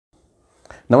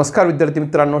नमस्कार विद्यार्थी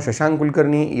मित्रांनो, शशांक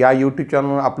कुलकर्णी या यूट्यूब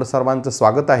चॅनलवर आपलं सर्वांचं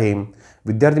स्वागत आहे।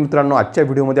 विद्यार्थी मित्रांनो, आजच्या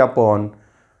व्हिडिओमध्ये आपण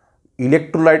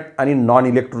इलेक्ट्रोलाइट आणि नॉन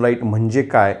इलेक्ट्रोलाइट म्हणजे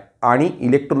काय आणि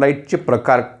इलेक्ट्रोलाइटचे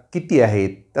प्रकार किती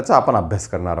आहेत त्याचा आपण अभ्यास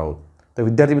करणार आहोत। तर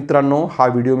विद्यार्थी मित्रांनो, हा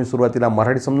व्हिडिओ मी सुरुवातीला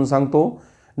मराठी समजून सांगतो,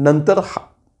 नंतर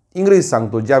इंग्रजी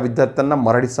सांगतो। ज्या विद्यार्थ्यांना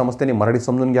मराठी समजते त्यांनी मराठी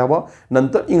समजून घ्यावं,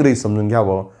 नंतर इंग्रजी समजून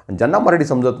घ्यावं, आणि ज्यांना मराठी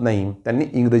समजत नाही त्यांनी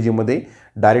इंग्रजीमध्ये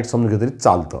डायरेक्ट समजून घेतलं तरी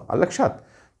चालतं। आलं लक्षात?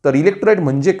 तर इलेक्ट्रोलाइट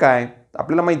म्हणजे काय?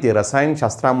 आपल्याला माहिती आहे,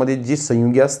 रसायनशास्त्रामध्ये जी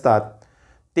संयुगे असतात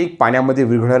ते पाण्यामध्ये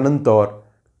विरघळल्यानंतर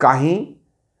काही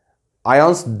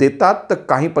आयॉन्स देतात तर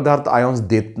काही पदार्थ आयॉन्स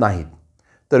देत नाहीत।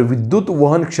 तर विद्युत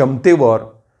वहन क्षमतेवर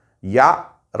या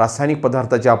रासायनिक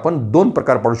पदार्थाचे आपण दोन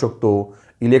प्रकार पाडू शकतो,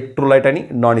 इलेक्ट्रोलाइट आणि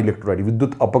नॉन इलेक्ट्रोलाइट।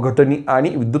 विद्युत अपघटनी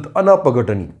आणि विद्युत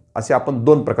अनअपघटनी असे आपण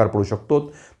दोन प्रकार पाडू शकतो।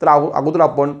 तर अगोदर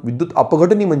आपण विद्युत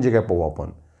अपघटनी म्हणजे काय पाहू।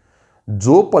 आपण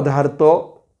जो पदार्थ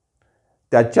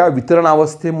त्याच्या वितरण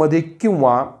अवस्थेमध्ये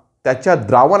किंवा त्याच्या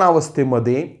द्रावण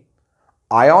अवस्थेमध्ये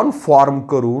आयॉन फॉर्म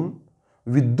करून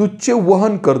विद्युतचे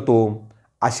वहन करतो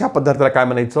अशा पदार्थाला काय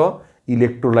म्हणायचं?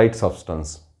 Electrolyte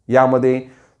substance. यामध्ये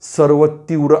सर्व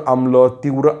तीव्र आम्ल,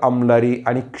 तीव्र आम्लारी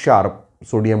आणि क्षार,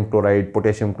 sodium chloride,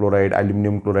 potassium chloride,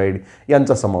 aluminium chloride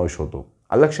यांचा समावेश होतो।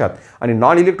 आलं लक्षात? आणि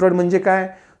नॉन इलेक्ट्रोलाइट म्हणजे काय?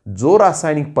 जो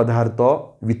रासायनिक पदार्थ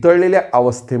वितळलेल्या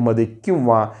अवस्थेमध्ये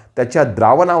किंवा त्याच्या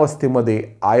द्रावण अवस्थेमध्ये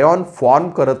आयॉन फॉर्म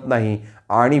करत नाही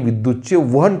आणि विद्युतचे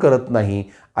वहन करत नाही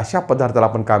अशा पदार्थाला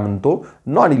आपण काय म्हणतो?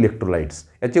 Non electrolytes.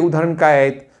 याचे उदाहरण काय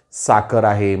आहेत? साखर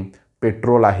आहे,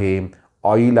 पेट्रोल आहे,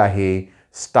 ऑइल आहे,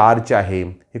 स्टार्च आहे।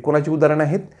 हे कोणाची उदाहरण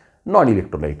आहेत? नॉन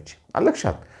इलेक्ट्रोलाइटची। आलं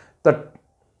लक्षात? तर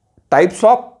टाइप्स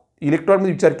ऑफ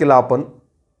इलेक्ट्रोलाइटमध्ये विचार केला आपण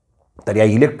तर या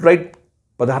इलेक्ट्रोलाइट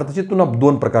पदार्थाचे पुन्हा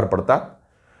दोन प्रकार पडतात,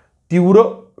 तीव्र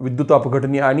विद्युत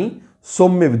अपघटनी आणि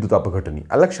सौम्य विद्युत अपघटनी।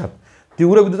 आलं लक्षात?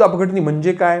 तीव्र विद्युत अपघटनी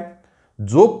म्हणजे काय?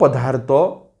 जो पदार्थ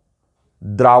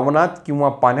द्रावणात किंवा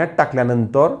पाण्यात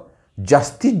टाकल्यानंतर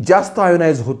जास्तीत जास्त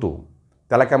आयोनाइज होतो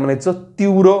त्याला काय म्हणायचं?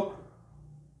 तीव्र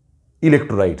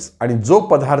इलेक्ट्रोलाइट्स। आणि जो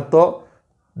पदार्थ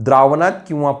द्रावणात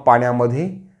किंवा पाण्यामध्ये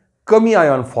कमी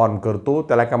आयॉन फॉर्म करतो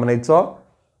त्याला काय म्हणायचं?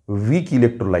 वीक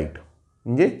इलेक्ट्रोलाइट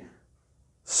म्हणजे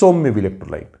सौम्य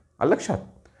इलेक्ट्रोलाइट। आलं लक्षात?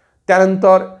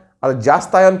 त्यानंतर आता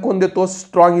जास्त आयॉन कोण देतो?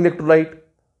 स्ट्रॉंग इलेक्ट्रोलाइट,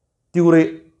 तीव्र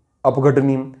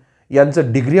अपघटनी।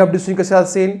 यांचं डिग्री ऑफ डिस्ट्रिब्युशन कसं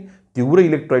असेल? तीव्र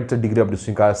इलेक्ट्रोलाइटचं डिग्री ऑफ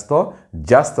डिस्ट्रिब्युशन काय असतं?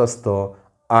 जास्त असतं।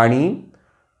 आणि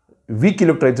वीक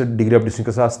इलेक्ट्रोलाइटचं डिग्री ऑफ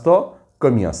डिस्ट्रिब्युशन कसं असतं?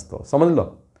 कमी असतं।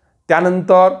 समजलं?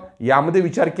 त्यानंतर यामध्ये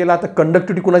विचार केला तर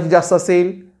कंडक्टिव्हिटी कोणाची जास्त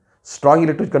असेल? स्ट्रॉंग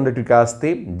इलेक्ट्रिक कंडक्टिव्हिटी काय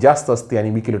असते? जास्त असते। आणि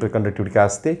वीक इलेक्ट्रिक कंडक्टिव्हिटी काय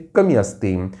असते? कमी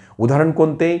असते। उदाहरण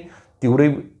कोणते? तीव्र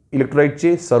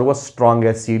इलेक्ट्रोलाइटचे सर्व स्ट्रॉंग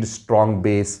ॲसिड, स्ट्रॉंग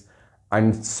बेस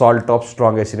आणि salt of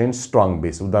strong acid and strong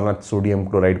base, उदाहरणार्थ सोडियम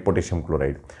क्लोराईड, पोटॅशियम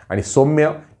क्लोराईड। आणि सौम्य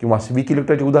किंवा वीक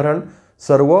इलेक्ट्रोलाइटचे उदाहरण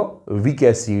सर्व वीक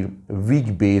ॲसिड,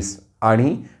 वीक बेस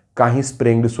आणि काही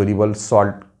स्प्रेंग्ड सोल्युबल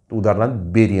सॉल्ट, उदाहरणार्थ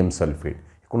बेरियम सल्फेट।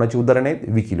 कोणाची उदाहरण आहेत?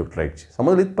 वीक इलेक्ट्रोलाइटची।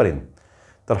 समजलं इथपर्यंत?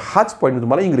 तर हाच पॉईंट मी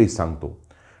तुम्हाला इंग्रजीत सांगतो।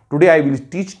 Today I will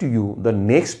teach to you the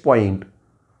next point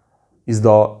is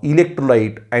the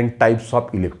electrolyte and types of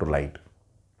electrolyte.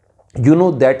 You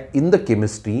know that in the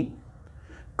chemistry,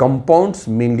 compounds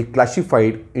mainly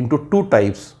classified into two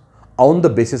types on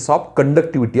the basis of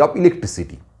conductivity of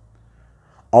electricity.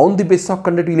 On the basis of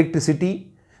conductive electricity,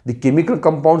 the chemical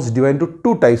compounds divide into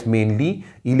two types, mainly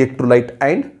electrolyte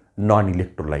and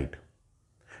non-electrolyte.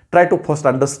 Try to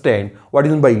first understand what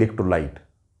is meant by electrolyte.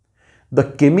 The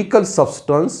chemical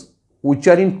substance which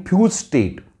are in fused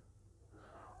state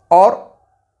or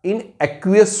in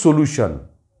aqueous solution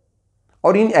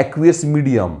or in aqueous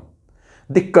medium,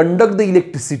 they conduct the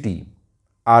electricity,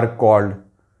 are called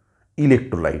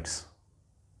electrolytes.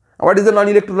 What is the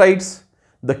non-electrolytes?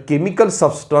 The chemical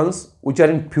substance which are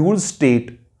in fused state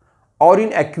or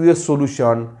in aqueous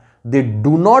solution, they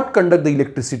do not conduct the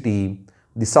electricity.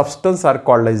 The substance are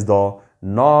called as the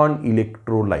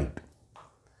non-electrolyte.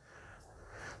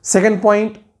 Second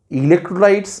point,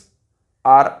 electrolytes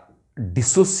are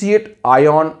dissociate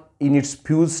ion in its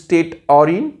fused state or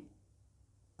in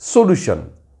solution,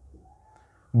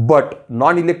 but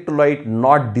non-electrolyte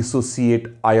not dissociate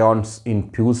ions in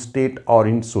fused state or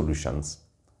in solutions.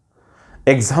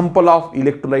 Example of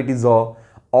electrolyte is a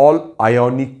all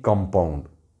ionic compound,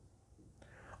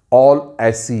 all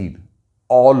acid,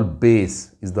 all base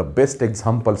is the best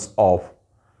examples of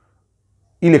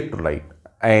electrolyte.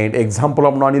 And example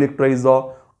of non-electrolyte is the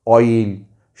oil,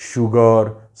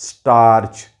 sugar,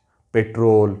 starch,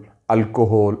 petrol,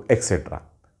 alcohol, etc.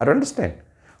 I understand.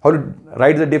 How to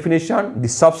write the definition? The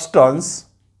substance,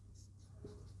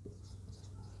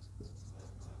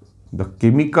 the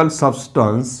chemical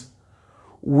substance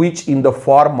which in the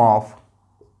form of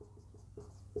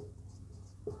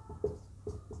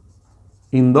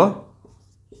in the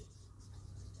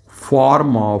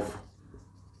form of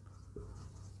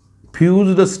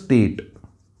fused state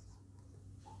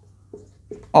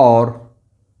or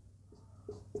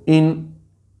in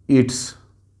its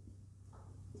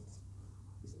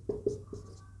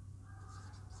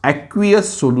aqueous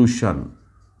solution.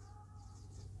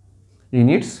 In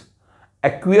its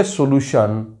aqueous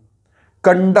solution,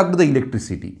 conduct the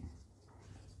electricity.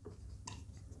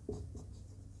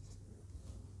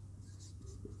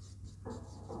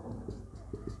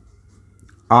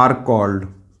 Are called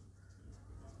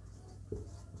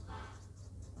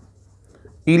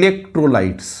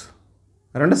electrolytes.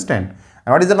 Understand?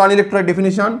 And what is the non-electrolyte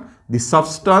definition? The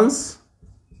substance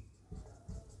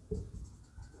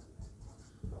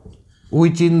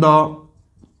which in the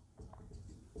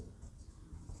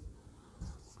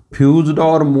fused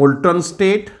or molten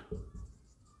state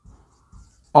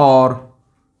or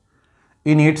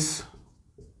in its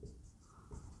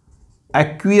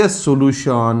aqueous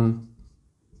solution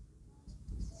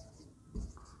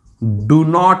do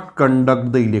not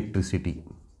conduct the electricity.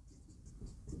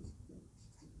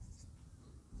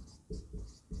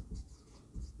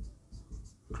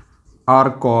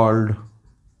 Are called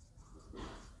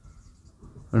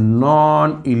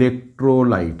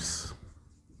non-electrolytes.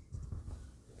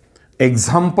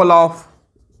 Example of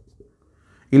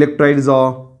electrolytes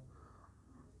are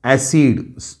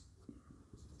acid,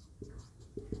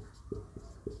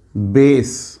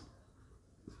 base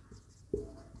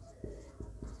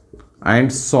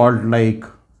and salt like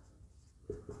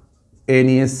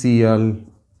NaCl,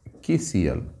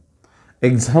 KCl.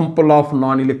 Example of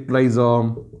non-electrolytes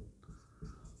are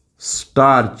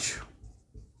starch,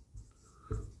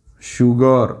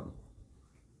 sugar,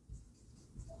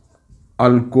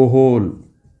 alcohol,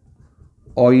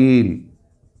 oil,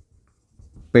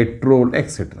 petrol,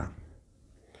 etc.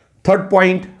 Third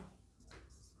point,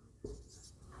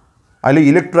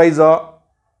 electrolytes are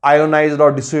ionized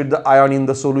or dissociate the ion in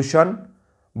the solution,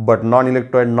 but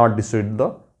non-electrolyte not dissociate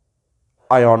the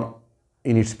ion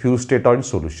in its fused state or in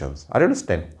solutions. Are you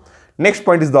understand? Next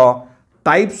point is the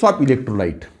types of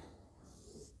electrolyte.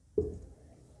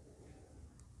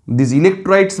 These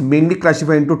electrolytes mainly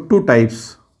classify into two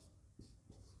types: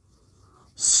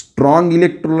 strong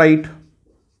electrolyte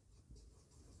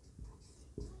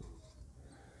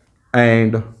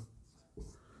and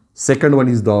second one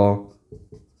is the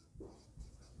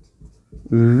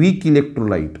weak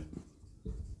electrolyte.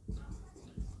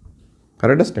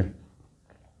 Understand?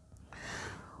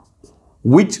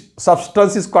 Which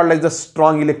substance is called as the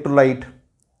strong electrolyte?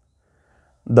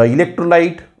 The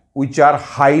electrolyte which are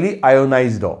highly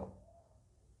ionized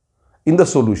in the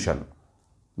solution.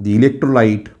 The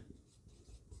electrolyte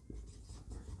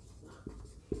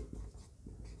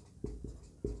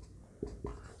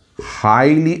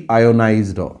highly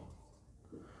ionized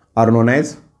are known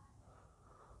as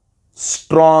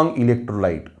strong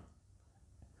electrolyte.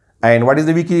 And what is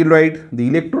the weak electrolyte? The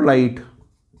electrolyte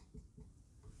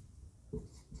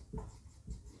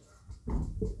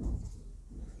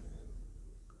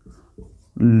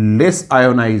less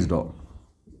ionized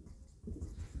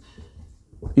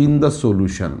in the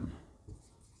solution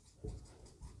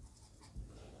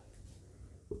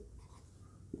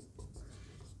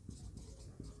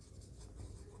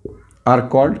are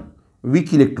called weak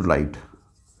electrolyte.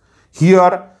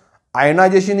 Here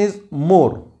ionization is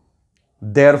more,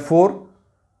 therefore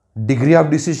degree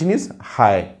of dissociation is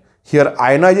high. Here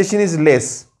ionization is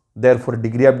less, therefore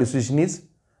degree of dissociation is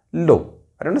low.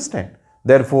 I understand.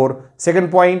 Therefore,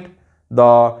 second point,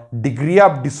 the degree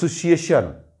of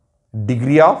dissociation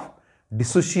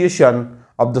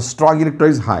of the strong electrolyte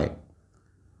is high.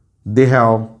 They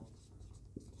have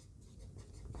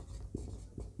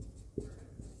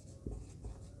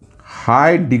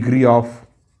high degree of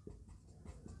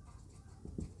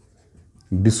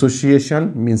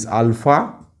dissociation, means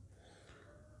alpha,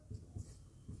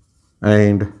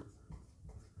 and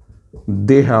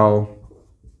they have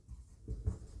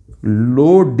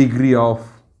low degree of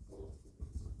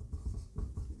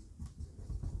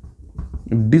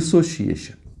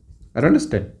dissociation. I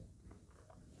understand.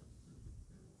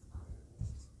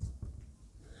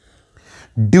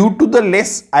 Due to the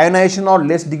less ionization or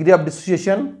less degree of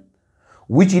dissociation,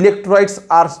 which electrolytes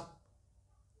are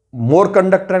more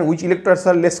conductor and which electrolytes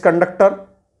are less conductor?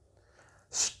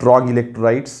 Strong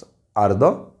electrolytes are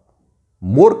the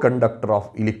more conductor of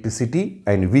electricity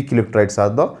and weak electrolytes are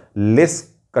the less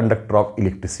conductor of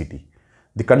electricity.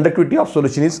 The conductivity of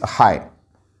solution is high.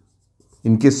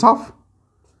 In case of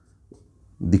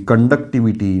the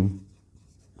conductivity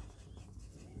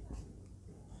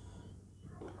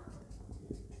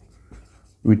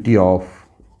of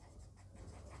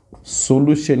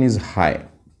solution is high.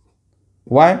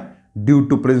 Why? Due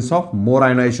to presence of more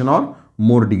ionization or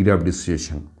more degree of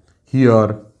dissociation.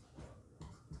 Here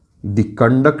the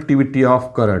conductivity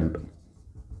of current,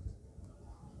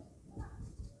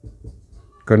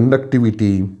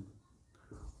 conductivity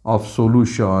of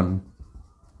solution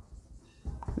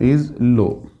is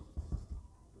low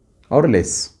or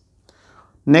less.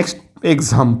 Next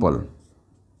example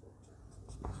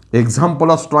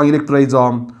of strong electrolytes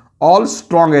are all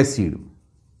strong acid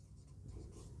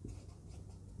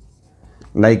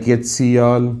like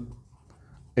HCl,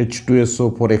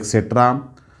 H2SO4, etc.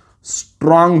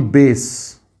 Strong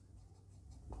base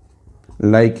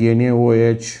like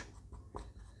NaOH,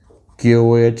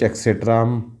 KOH,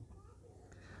 etc.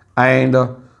 and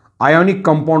ionic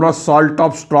compound or salt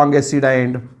of strong acid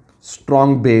and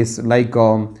strong base like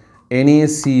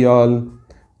NaCl,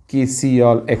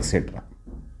 KCl, etc.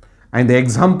 And the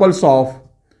examples of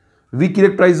weak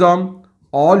electrolytes are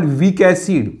all weak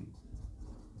acid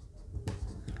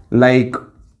like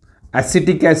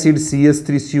acetic acid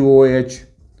CH3COOH,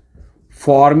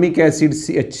 formic acid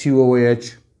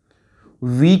HCOOH,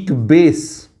 weak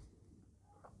base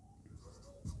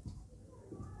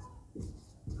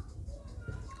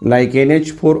like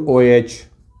NH4OH,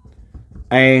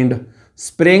 and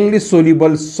sparingly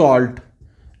soluble salt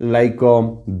like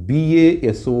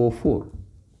BaSO4.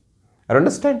 I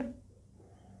understand?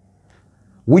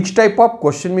 Which type of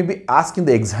question may be asked in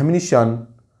the examination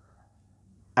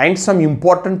and some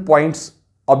important points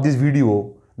of this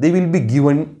video, they will be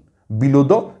given below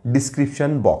the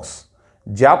description box.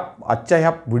 ज्या आजच्या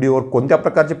ह्या व्हिडिओवर कोणत्या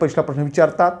प्रकारचे प्रश्न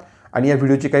विचारतात आणि या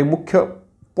व्हिडिओचे काही मुख्य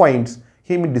पॉइंट्स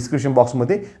हे मी डिस्क्रिप्शन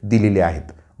बॉक्समध्ये दिलेले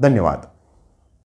आहेत. धन्यवाद.